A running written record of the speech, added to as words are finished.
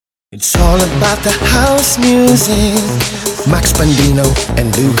It's all about the house music. Max Bandino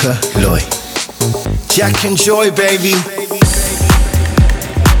and Luca Lloyd. Jack and Joy, baby.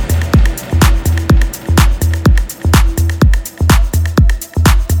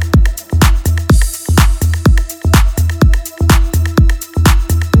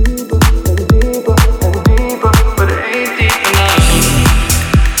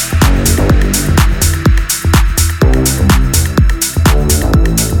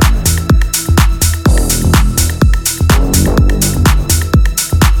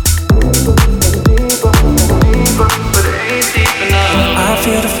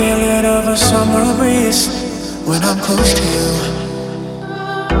 Summer breeze when I'm close to you.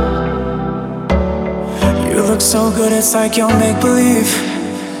 You look so good, it's like you'll make believe.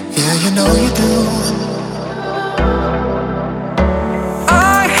 Yeah, you know you do.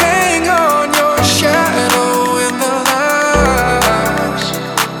 I hang on your shadow in the lights.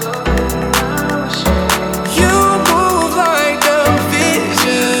 You move like a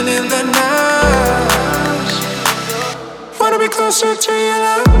vision in the night. Wanna be closer to your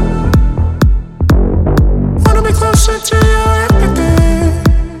love. Closer to your everything.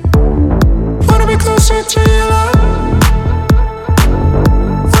 Wanna be closer to your love.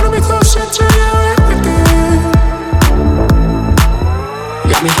 Wanna be closer to your everything.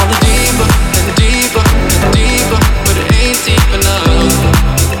 Got me falling deeper and deeper and deeper, but it ain't deep enough.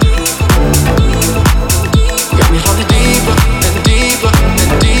 Got me falling deeper and deeper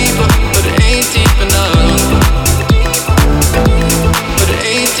and deeper, but it ain't deep enough. But it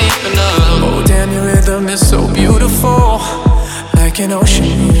ain't deep enough. Oh damn, your rhythm is so beautiful, like an ocean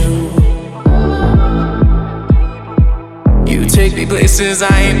view. You take me places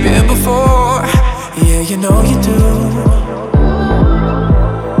I ain't been before. Yeah, you know you do.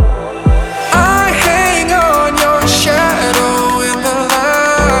 I hang on your shadow in the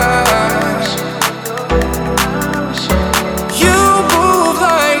lights. You move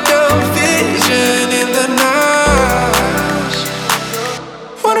like a vision in the night.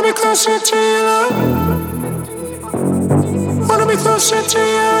 Wanna be closer to your love. Wanna be closer to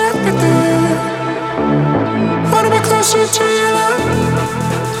your everything. Wanna be closer to your love.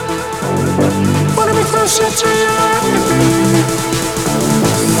 Wanna be closer to your everything.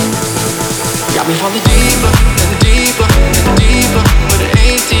 Got me falling deeper and deeper and deeper, but it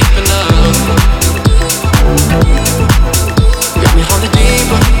ain't deep enough. Got me falling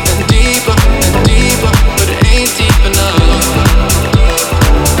deeper and deeper and deeper, but it ain't deep enough.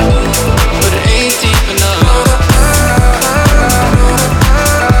 But it ain't deep enough.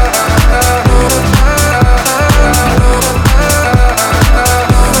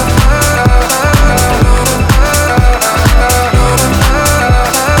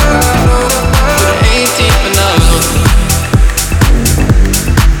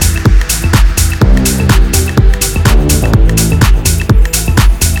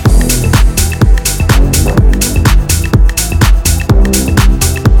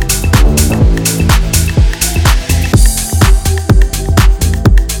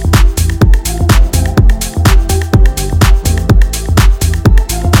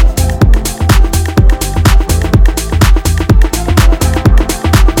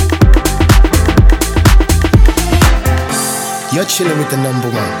 You're chilling with the number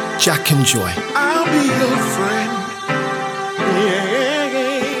one, Jack and Joy. I'll be your friend. Yeah.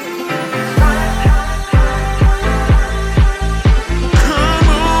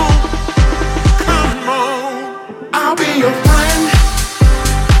 Come on. I'll be your friend.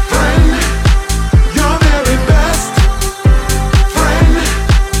 Your very best friend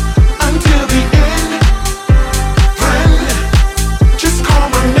until the end. Friend, just call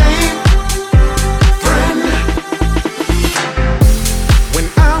my name. When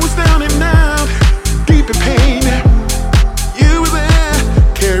I was down and out, deep in pain,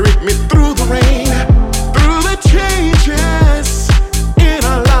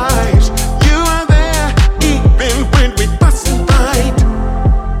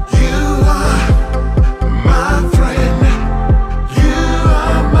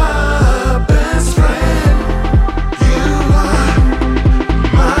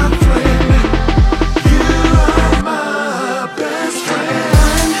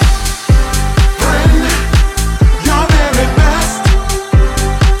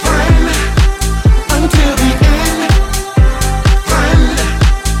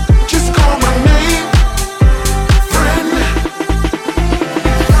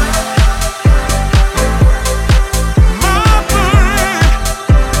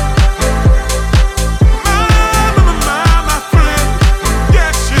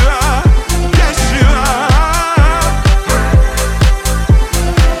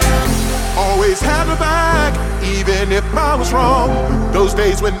 always had my back, even if I was wrong. Those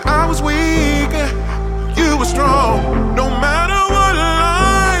days when I was weak, you were strong. No matter what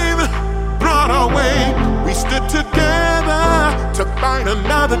life brought our way, we stood together to fight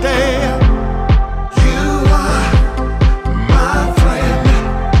another day. You are my friend.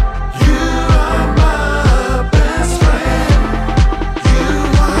 You are my best friend. You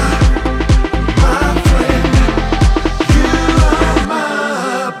are my friend. You are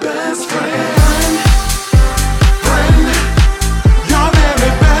my best friend. Friend, your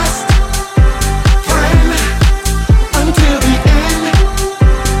very best friend until the end.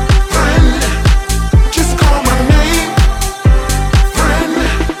 Friend, just call my name. Friend,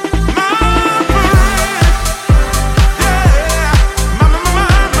 my friend. Yeah,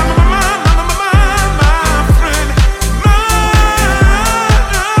 my friend.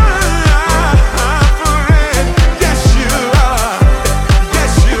 My friend. Yes, you are.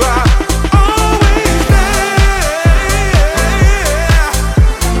 Yes, you are. Always there.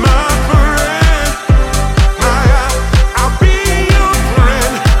 My friend. I'll be your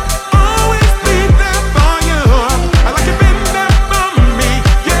friend. Always be there for you. Like you've been there for me.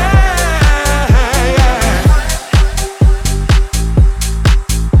 Yeah.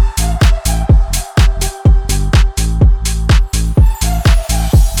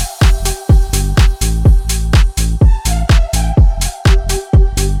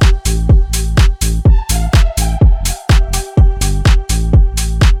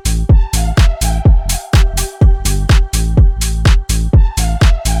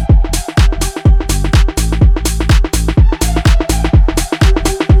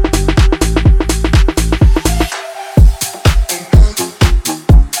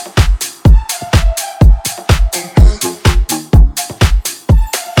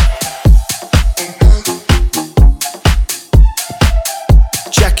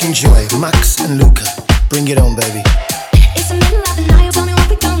 Jack and Joy, Max and Luca. Bring it on, baby. It's the middle of the night, tell me what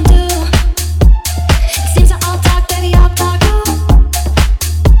we gon' do. It seems that all talk, baby, all talk, oh.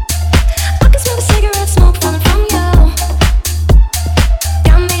 I can smell the cigarette smoke coming from you.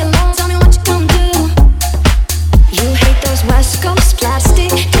 Got me alone, tell me what you gon' do. You hate those West Coast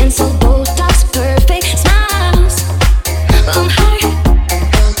plastic, pencil, Botox, perfect smiles. I'm high.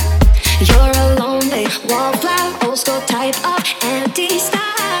 You're a lonely wallflower, old school type of anti-style.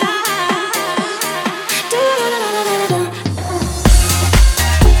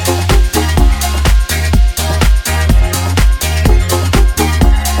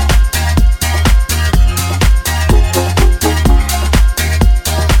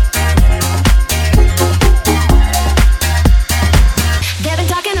 They've been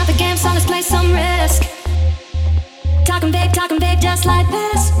talking up the game, so let's play some risk. Talking big, just like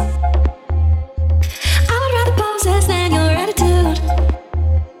this. I would rather pose this than your attitude.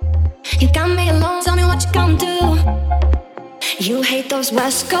 You got me alone, tell me what you gon' do. You hate those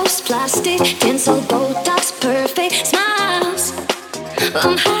West Coast plastic, pencil, Botox, perfect smiles.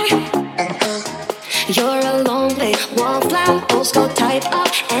 I'm high. You're a lonely wallflower, old school type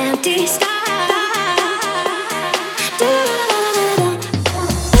of anti-style.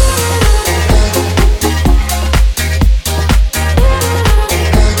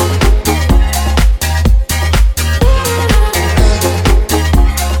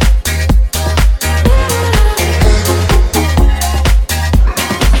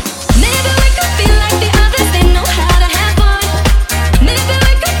 Maybe we could be like the others, they know how to have fun. Maybe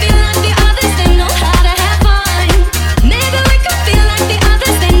we could be like the others, they know how to have fun. Maybe we could be like the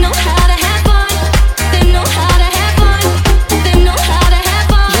others, they know how to have fun. They know how to have fun. They know how to have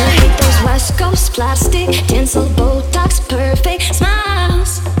fun. You hate those West Coast plastic, tinsel, Botox, perfect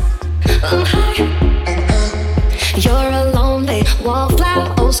smiles. I'm high. You're a lonely wallflower,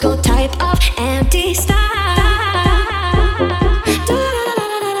 old school type of anti-style.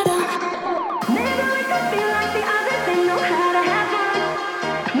 Maybe we could be like the others, they know how to have fun.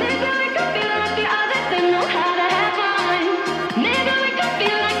 Maybe we could be like the others, they know how to have fun. Maybe we could be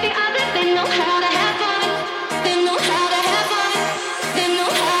like the others, they know how to have fun. They know how to have fun. They know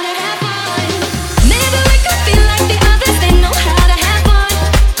how to have fun. Maybe we could be like the others, they know how to have fun.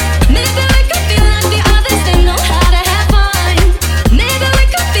 Maybe we could be like the others, they know how to have fun. Maybe we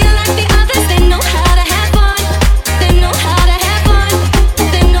could be like the others, they know how to have fun.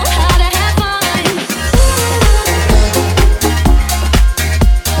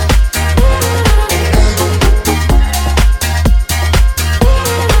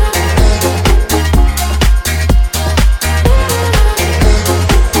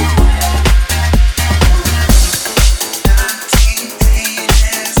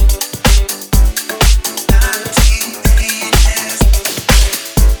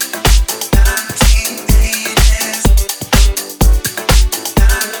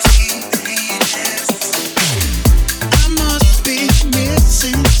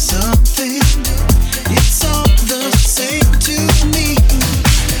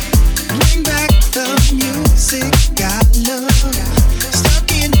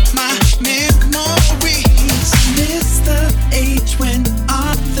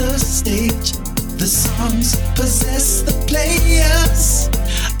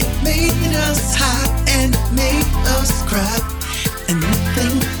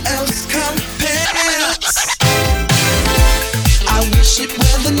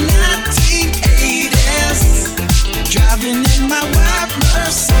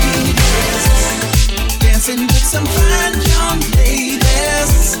 some fine young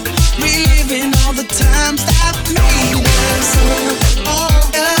ladies, reliving all the times that made us. Oh,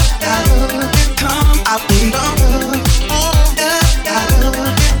 come, I belong. Oh,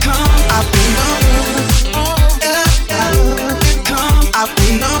 come, I belong. Oh, come, I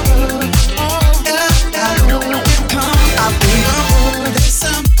belong. Oh, come, I belong. There's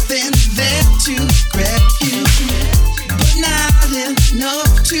something there to grab you, but not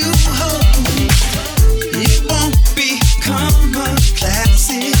enough to hold. It won't become a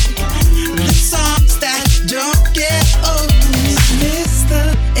classic. The songs that don't get old. Miss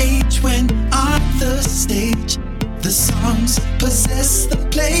the age when on the stage the songs possess the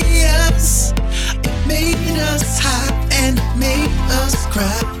players. It made us high and it made us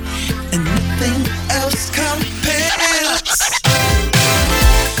cry, and nothing else compares.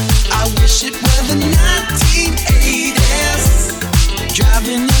 I wish it were the 1980s,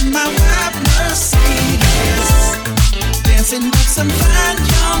 driving in my white Mercedes, dancing with some fine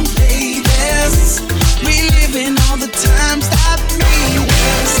young ladies, reliving all the times that made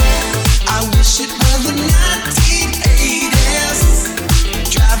us. I wish it were the 1980s,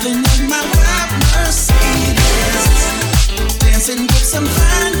 driving in my white Mercedes, dancing with some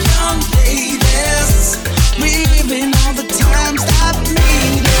fine young ladies, reliving all the times that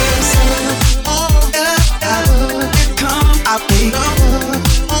made us. Oh, come, I belong.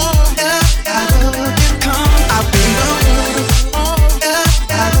 Oh, come, I belong. Oh,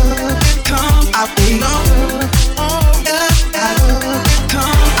 come, I belong. Oh,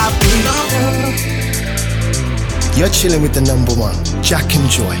 come, I belong. You're chilling with the number one, Jack and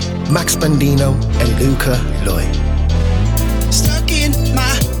Joy, Max Bandino and Luca Lloyd. Stuck in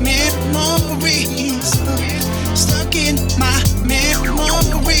my memories. Stuck in my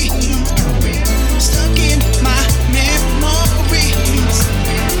memories. Stuck in my memories.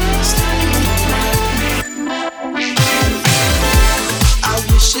 I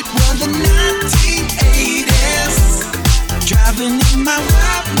wish it were the 1980s, driving in my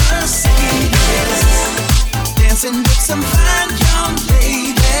white Mercedes, dancing with some fine young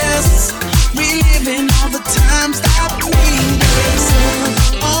ladies, reliving all the times that made us.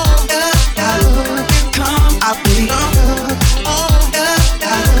 Oh, come, I belong. Oh,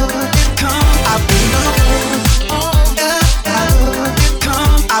 come, I belong. Oh,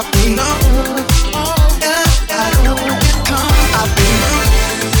 come, I belong. Oh, come, I belong.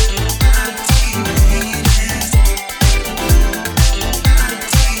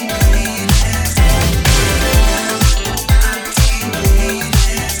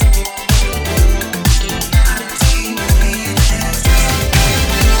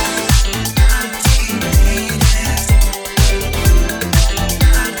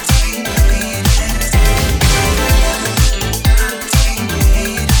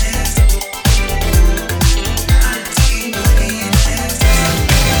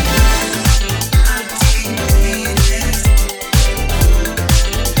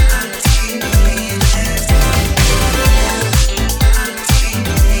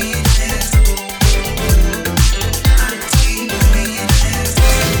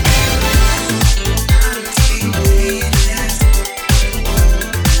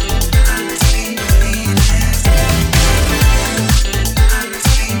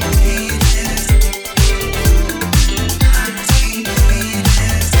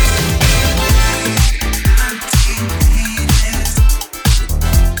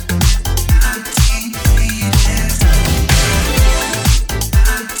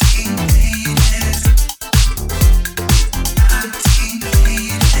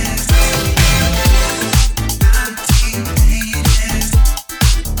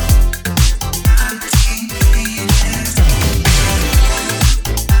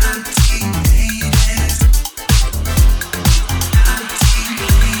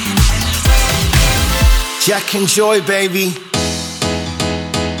 Jack and Joy, baby.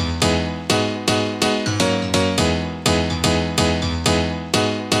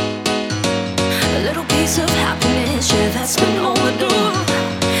 A little piece of happiness, yeah, that's been overdue.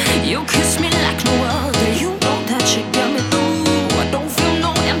 You kiss me like no other, you know that you get me through. I don't feel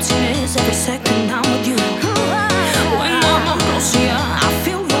no emptiness every second I'm with you. When I'm close to you, I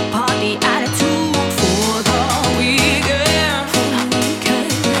feel your party attitude. For the weekend, for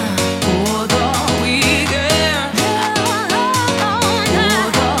the weekend.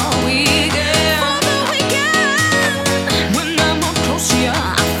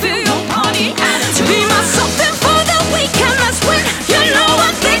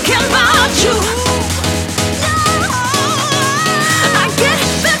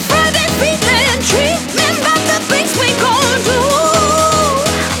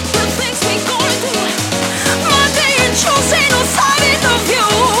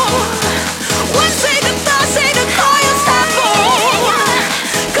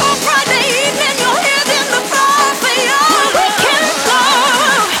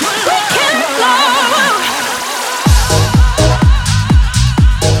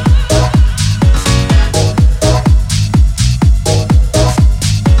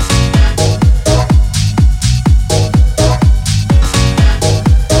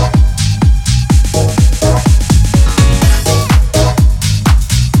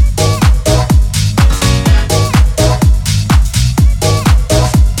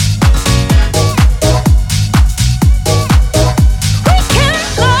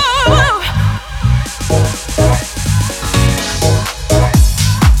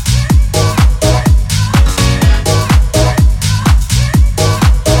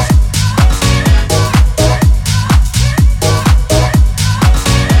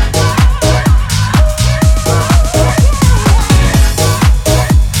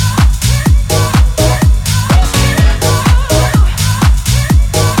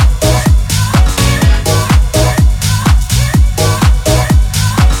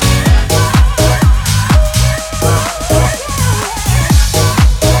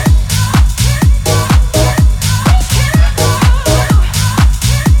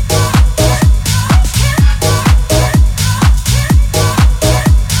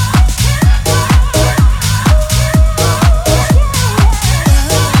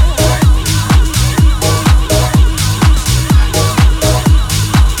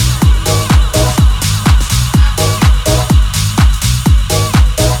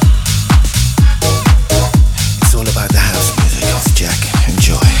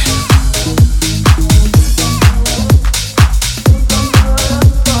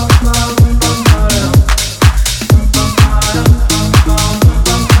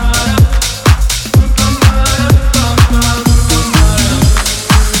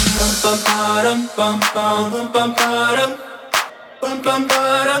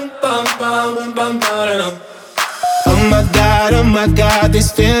 Oh my God,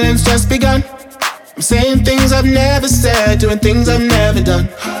 these feelings just begun. I'm saying things I've never said, doing things I've never done.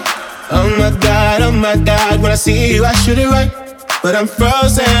 Oh my God, when I see you I should it right, but I'm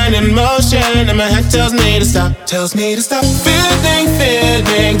frozen in motion and my head tells me to stop. Feelings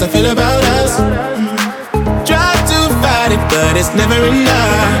I feel about us. Try to fight it, but it's never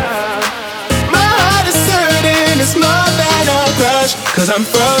enough. My heart is hurting, it's more than a crush, 'cause I'm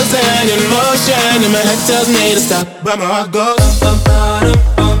frozen in motion and my head tells me to stop, but my heart goes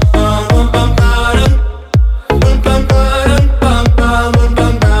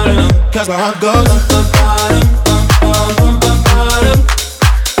cause my heart goes.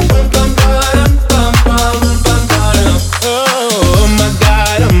 Oh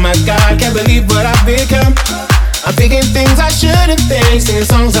my God, can't believe what I've become. I'm thinking things I shouldn't think, singing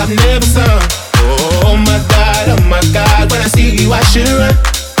songs I've never sung. Oh my God, when I see you I should run,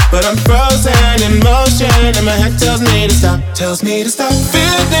 but I'm frozen in motion and my head tells me to stop.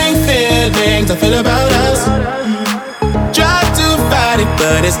 Feelings I feel about us. Try to fight it,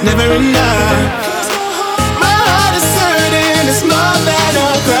 but it's never enough. My heart is hurting, it's more than a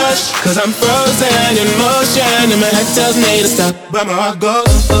crush, 'cause I'm frozen in motion and my head tells me to stop, but my heart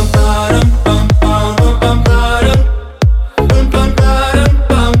goes.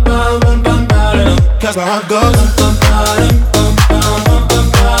 Cause my heart goes.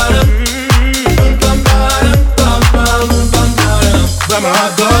 But my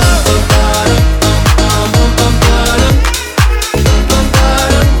heart goes.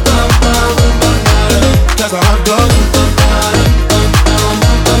 Cause my heart goes.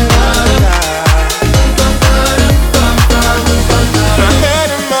 My head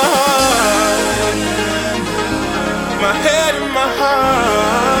and my heart. My head and my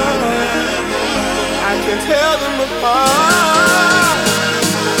heart. I can tell them apart.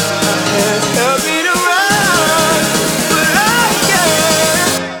 Can't tell me to run, but I can.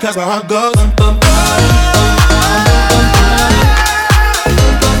 Cause my heart goes.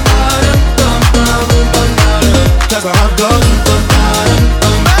 Cause my heart goes.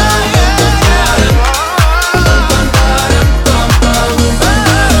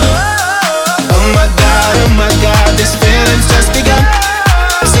 Oh my God, this feeling's just begun.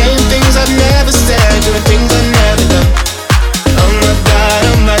 Saying things I've never said, doing things I've never done. Oh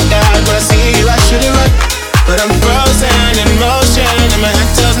my God, when I see you I should it right, but I'm frozen in motion and my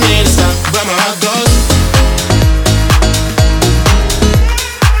head tells me to stop, but my heart goes.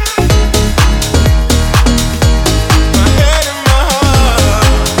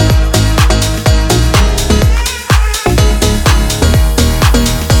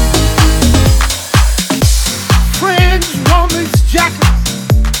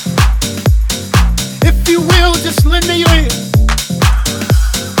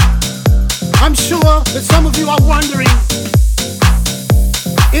 That some of you are wondering,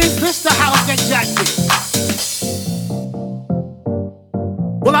 is this the house that Jack built?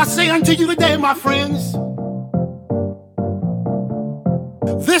 Well, I say unto you today, my friends,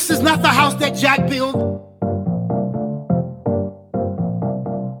 this is not the house that Jack built.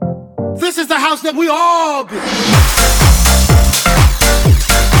 This is the house that we all built.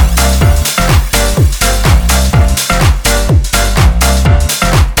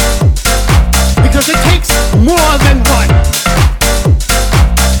 Because it takes more than one.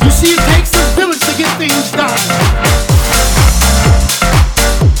 You see, it takes a village to get things done.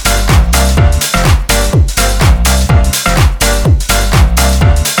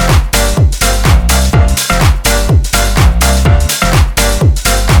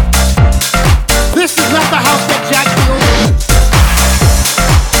 This is not the house that Jack built.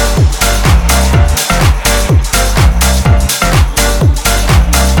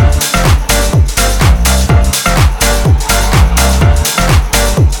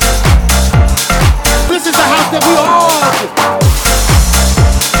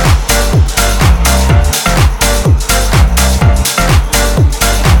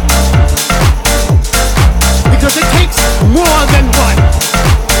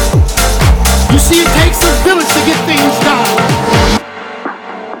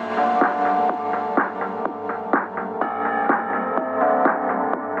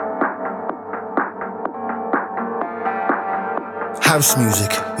 House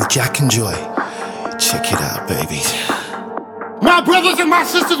music with Jack and Joy. Check it out, baby. My brothers and my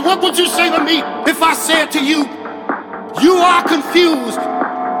sisters, what would you say to me if I said to you, you are confused?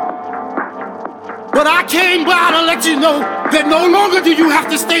 But I came by to let you know that no longer do you have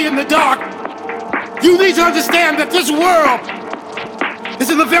to stay in the dark. You need to understand that this world is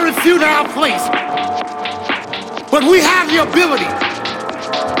in the very futile place. But we have the ability.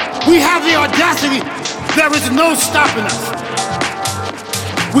 We have the audacity. There is no stopping us.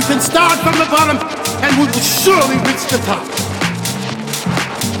 We can start from the bottom and we will surely reach the top.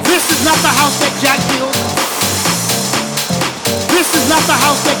 This is not the house that Jack built. This is not the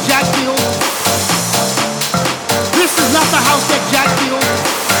house that Jack built. This is not the house that Jack built.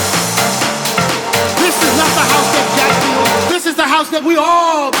 This is not the house that Jack built. This is the house that we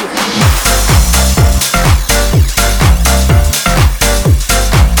all built.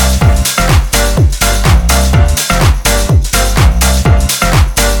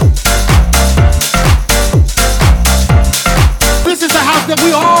 That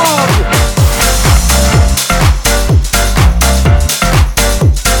we all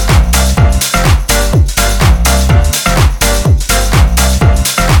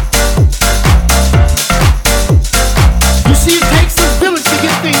you see, it takes a village to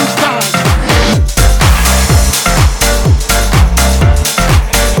get things done.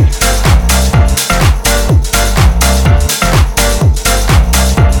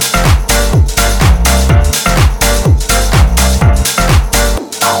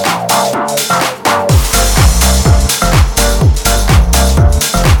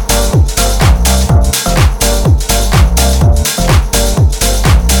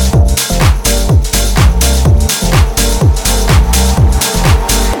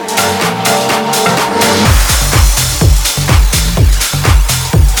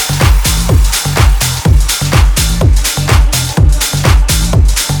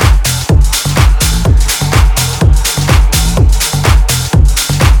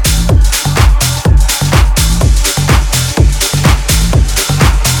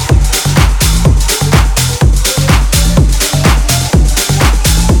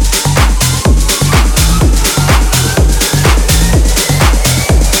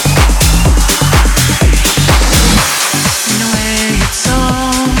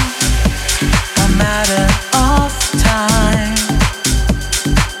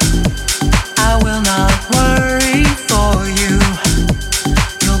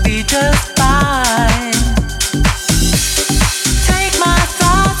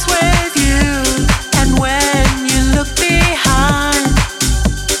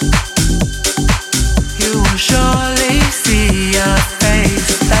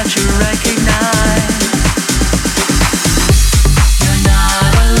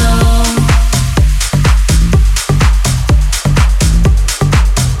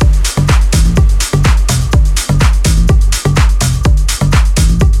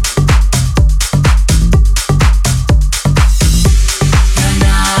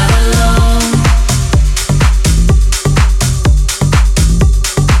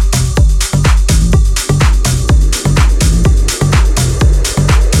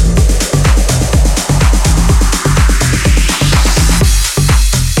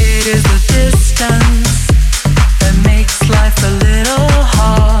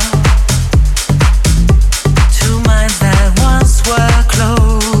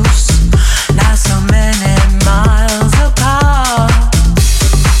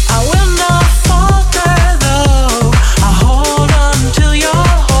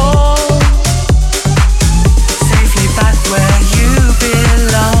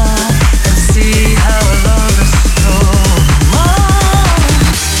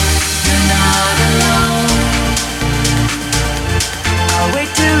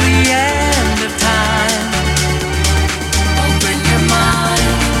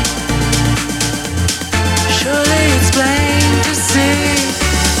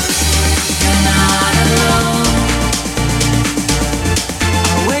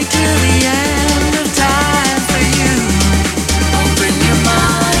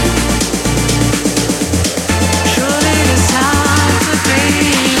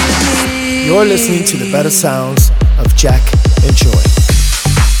 You're listening to the better sounds of Jack and Joy.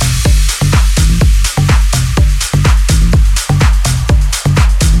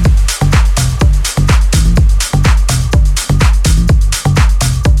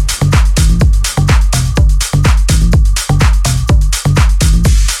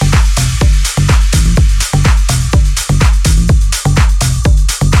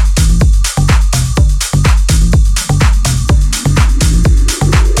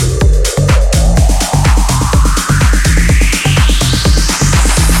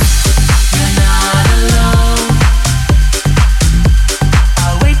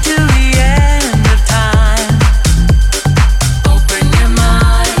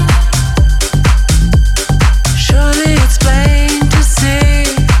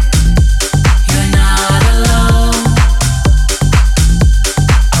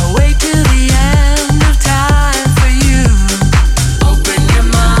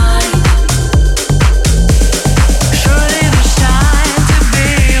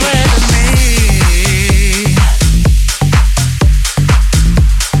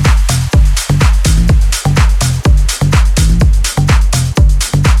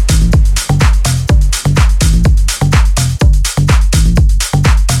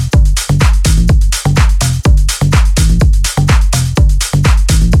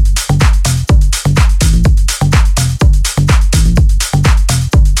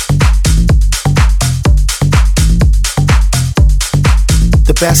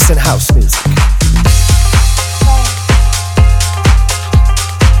 the best in house music.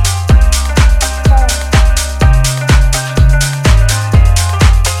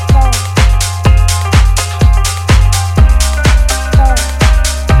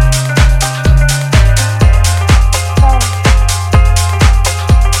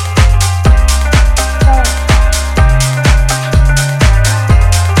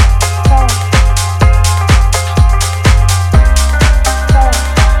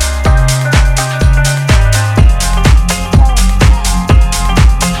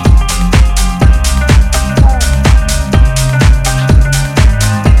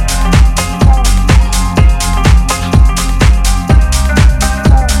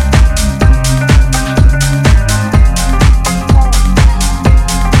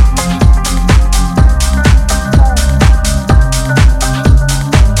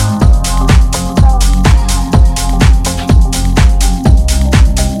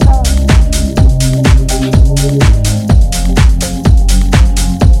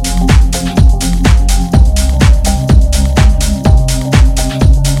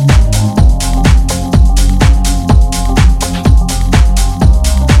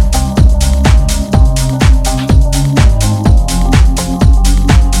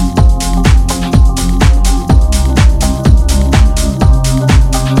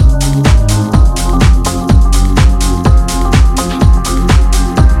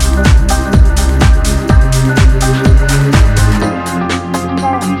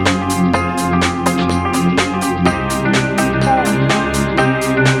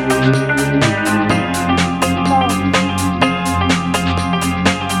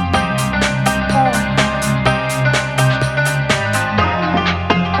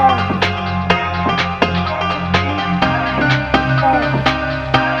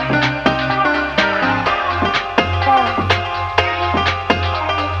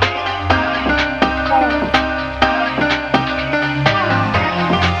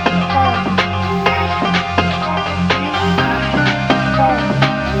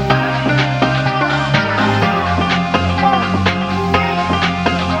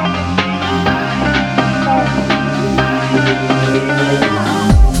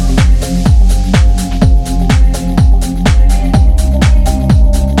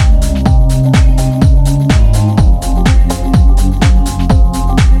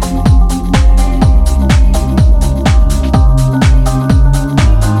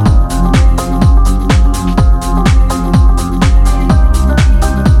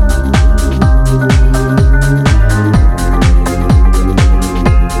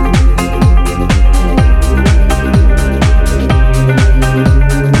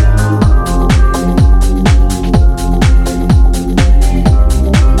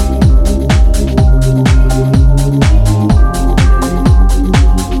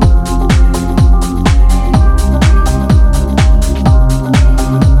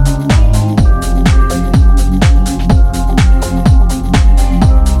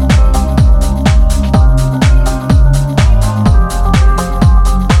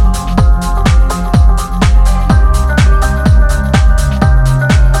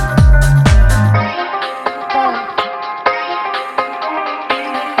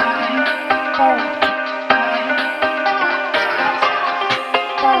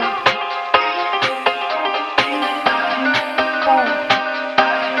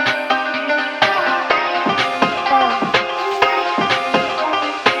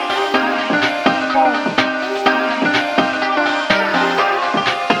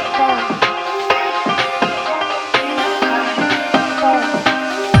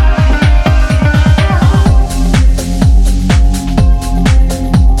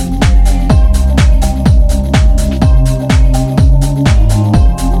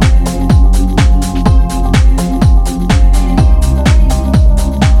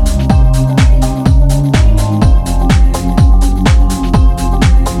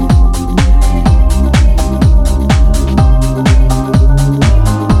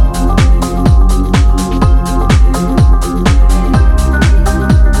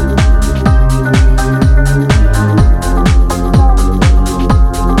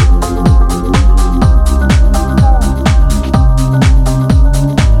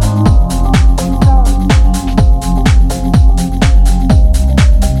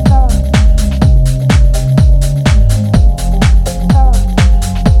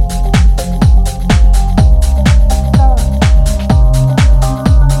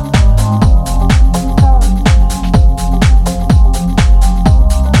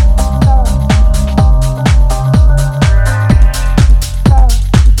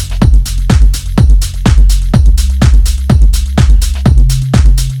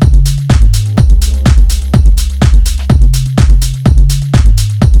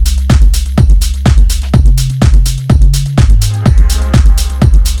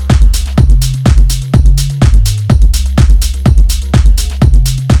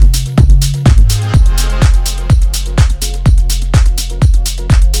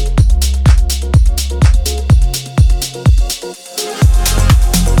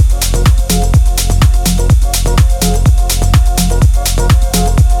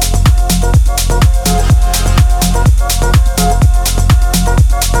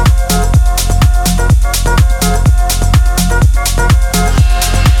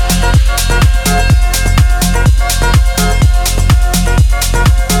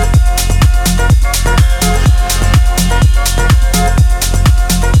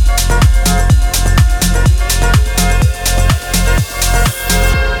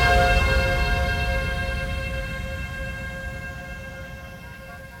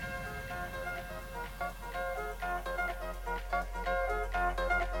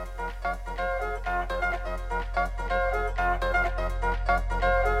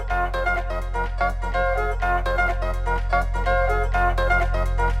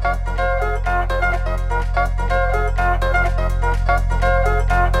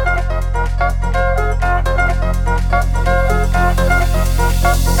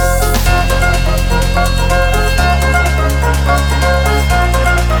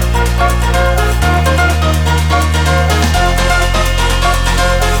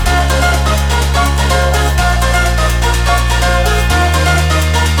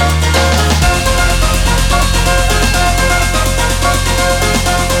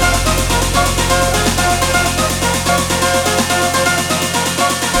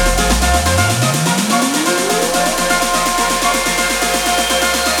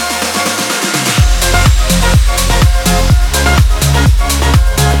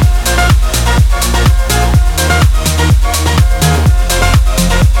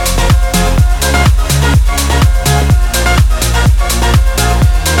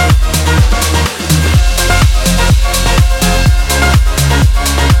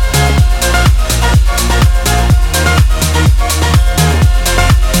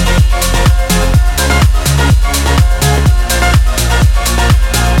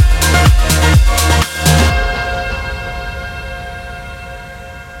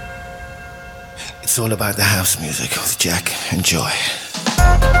 It's all about the house music with Jack and Joy.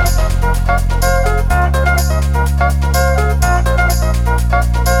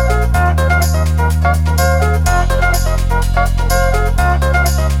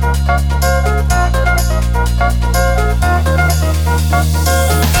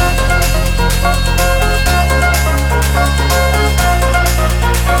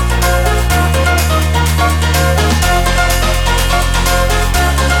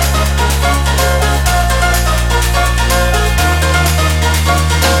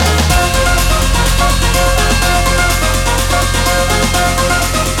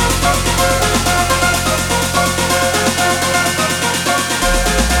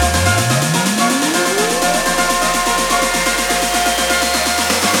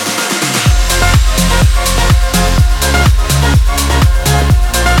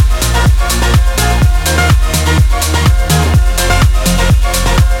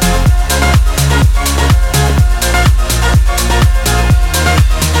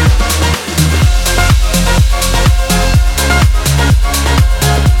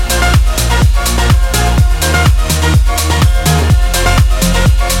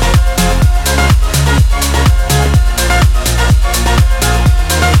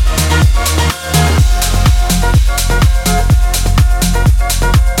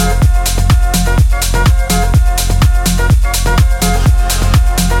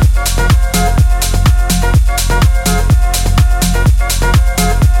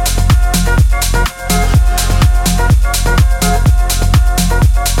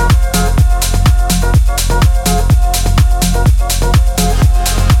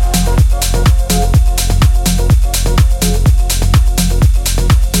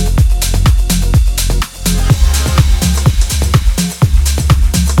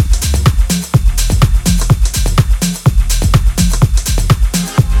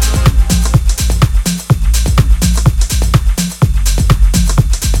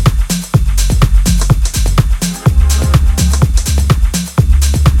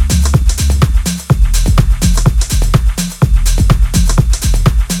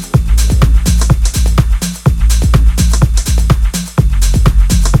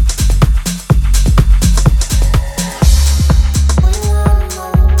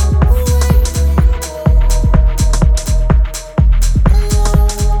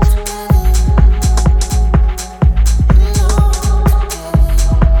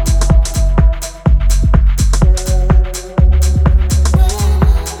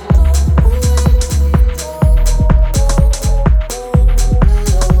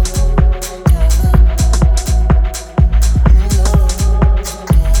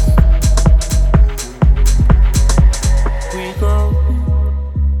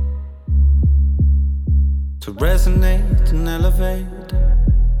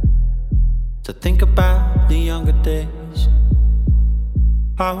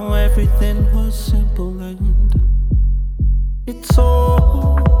 How everything was simple and it's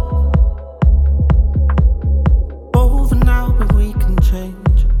all over now, but we can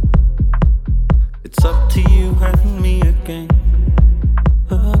change. It's up to you and me again,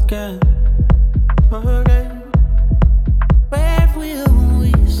 again, again. Where will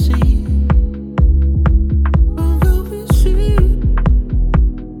we see? Where will we see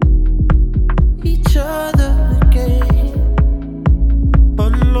each other again?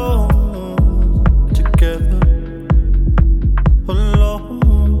 Alone together,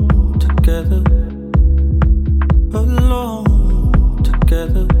 alone together, alone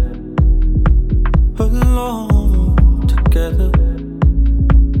together, alone together,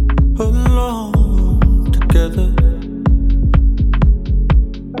 alone together.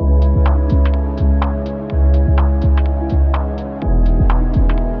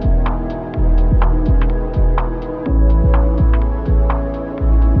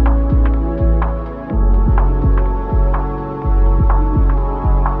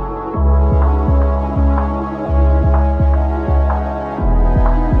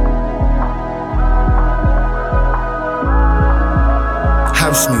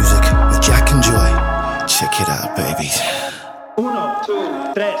 House music with Jack and Joy. Check it out, baby. 1,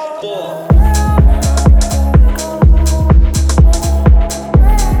 2, 3, 4.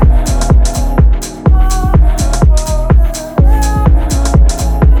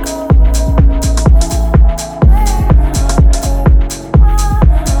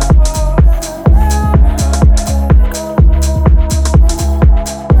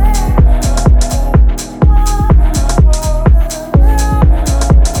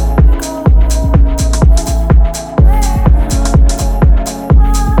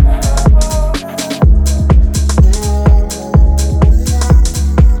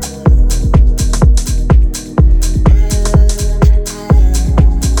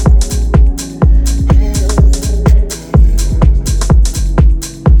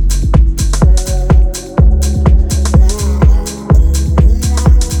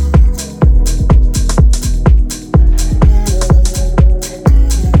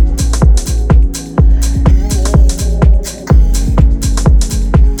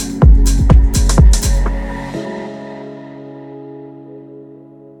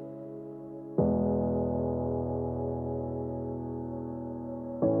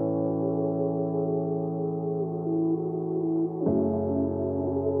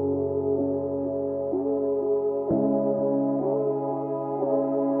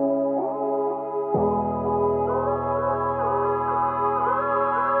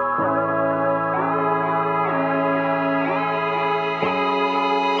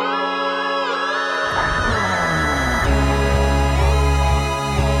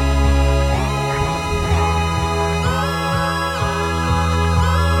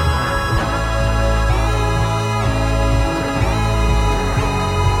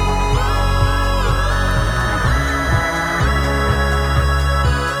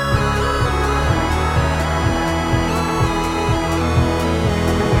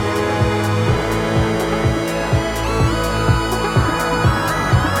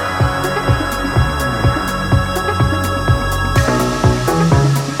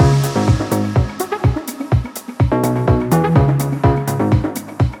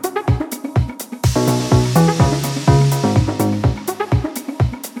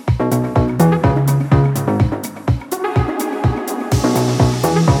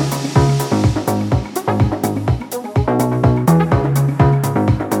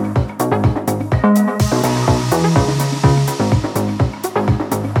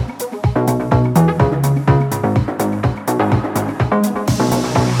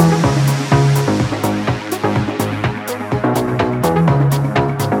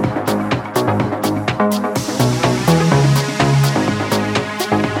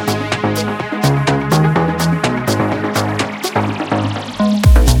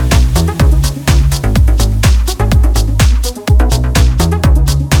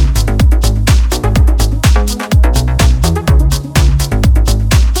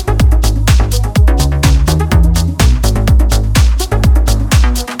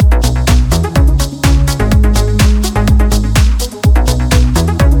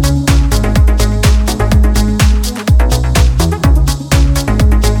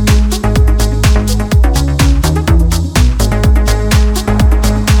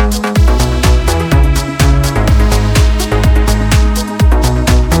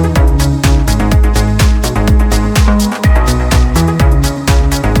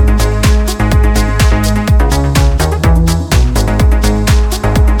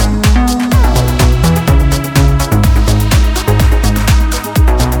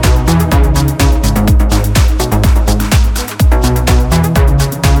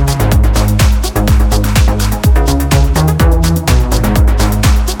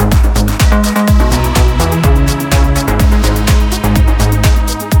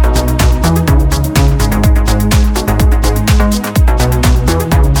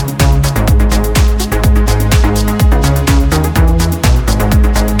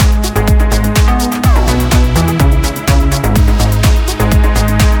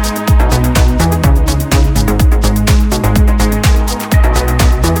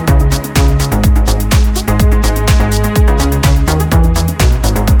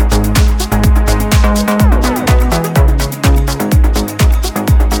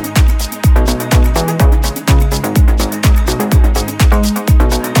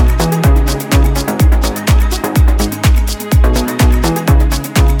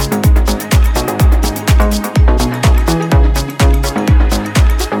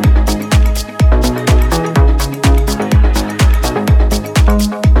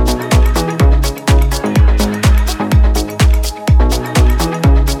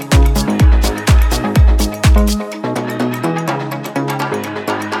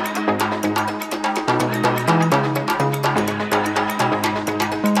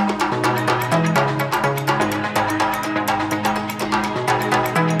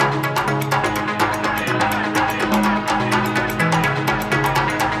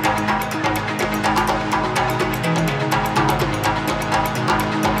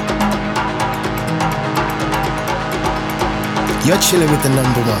 You're chilling with the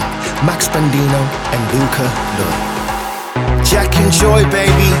number one, Max Bandino and Luca Lloyd. Jack, enjoy,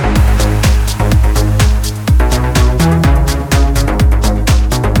 baby.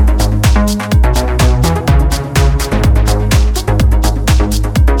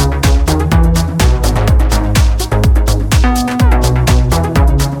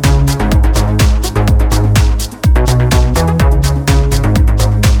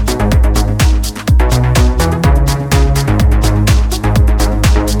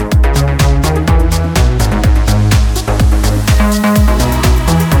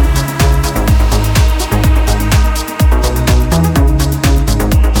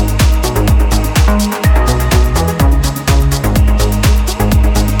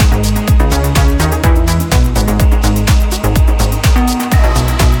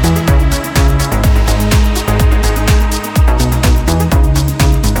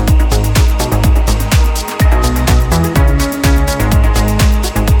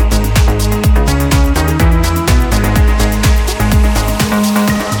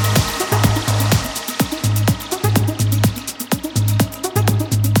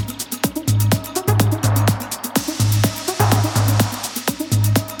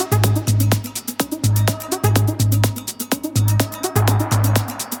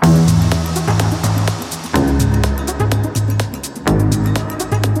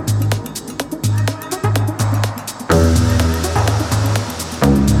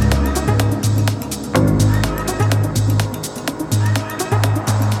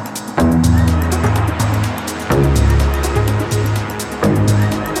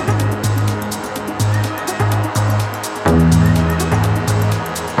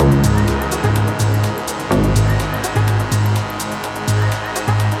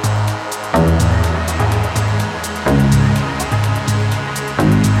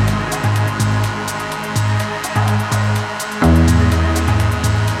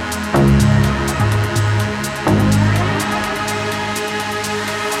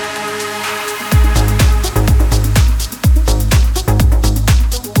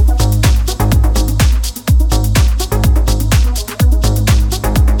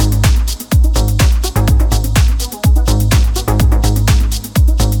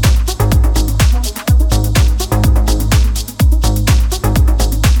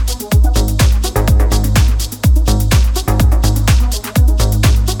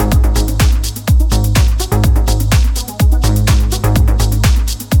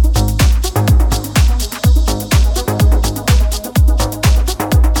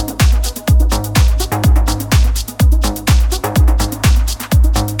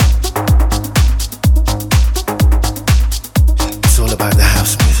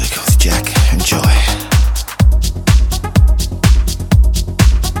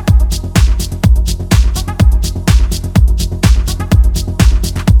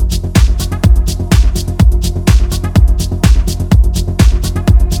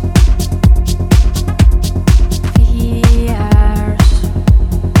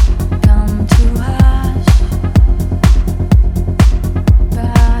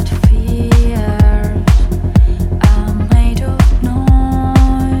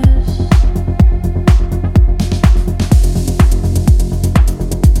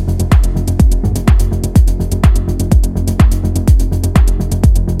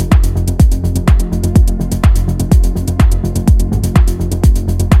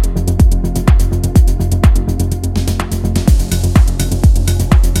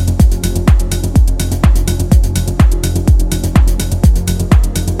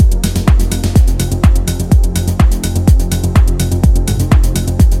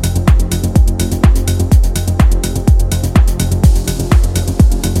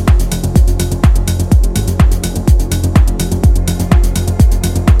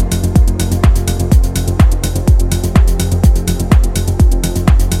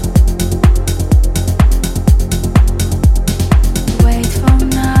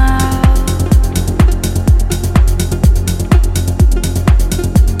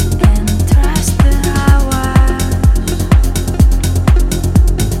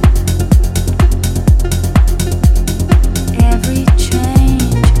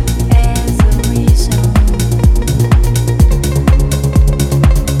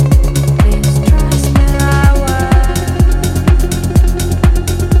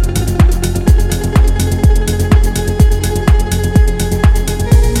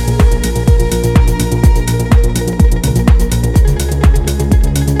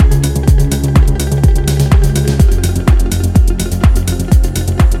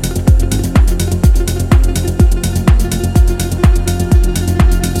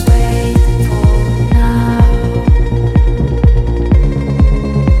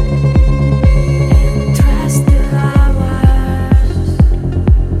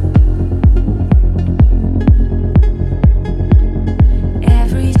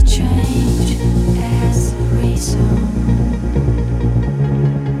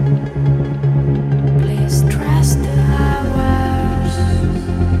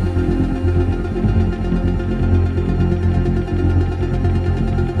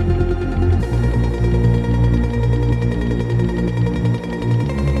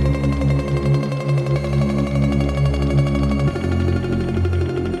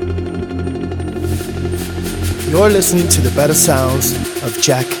 You're listening to the better sounds of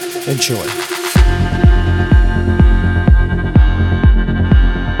Jack and Joy.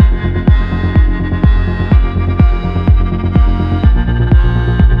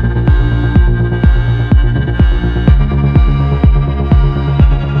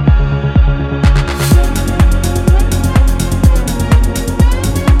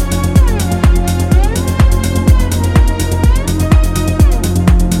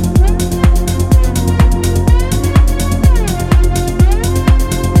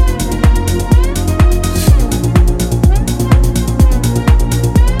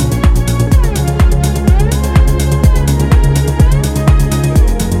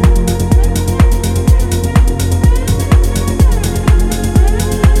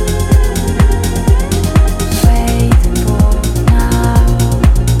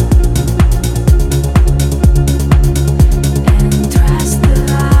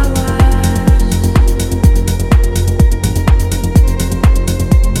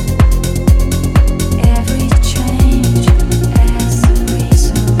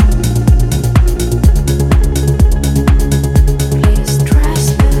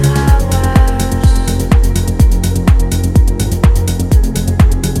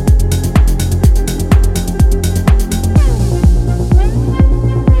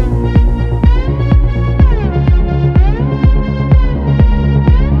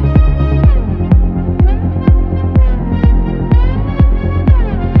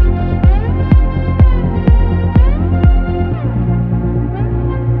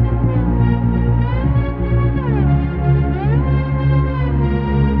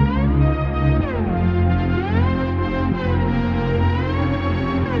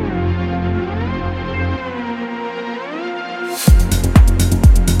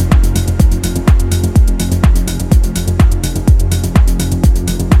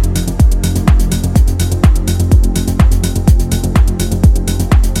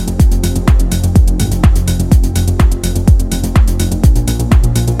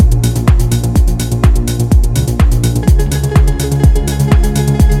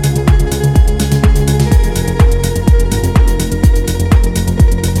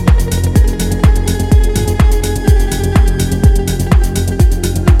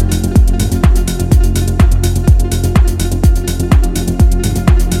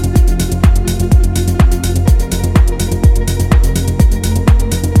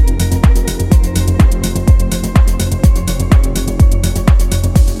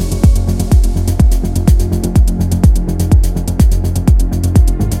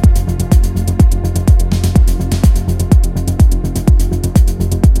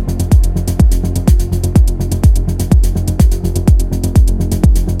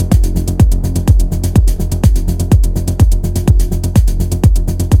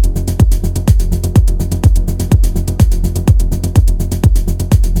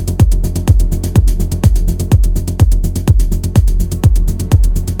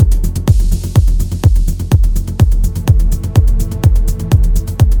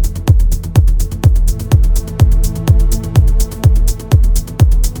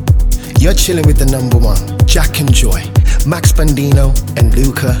 You're chilling with the number one, Jack and Joy, Max Bandino and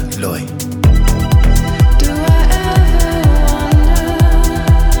Luca Loy.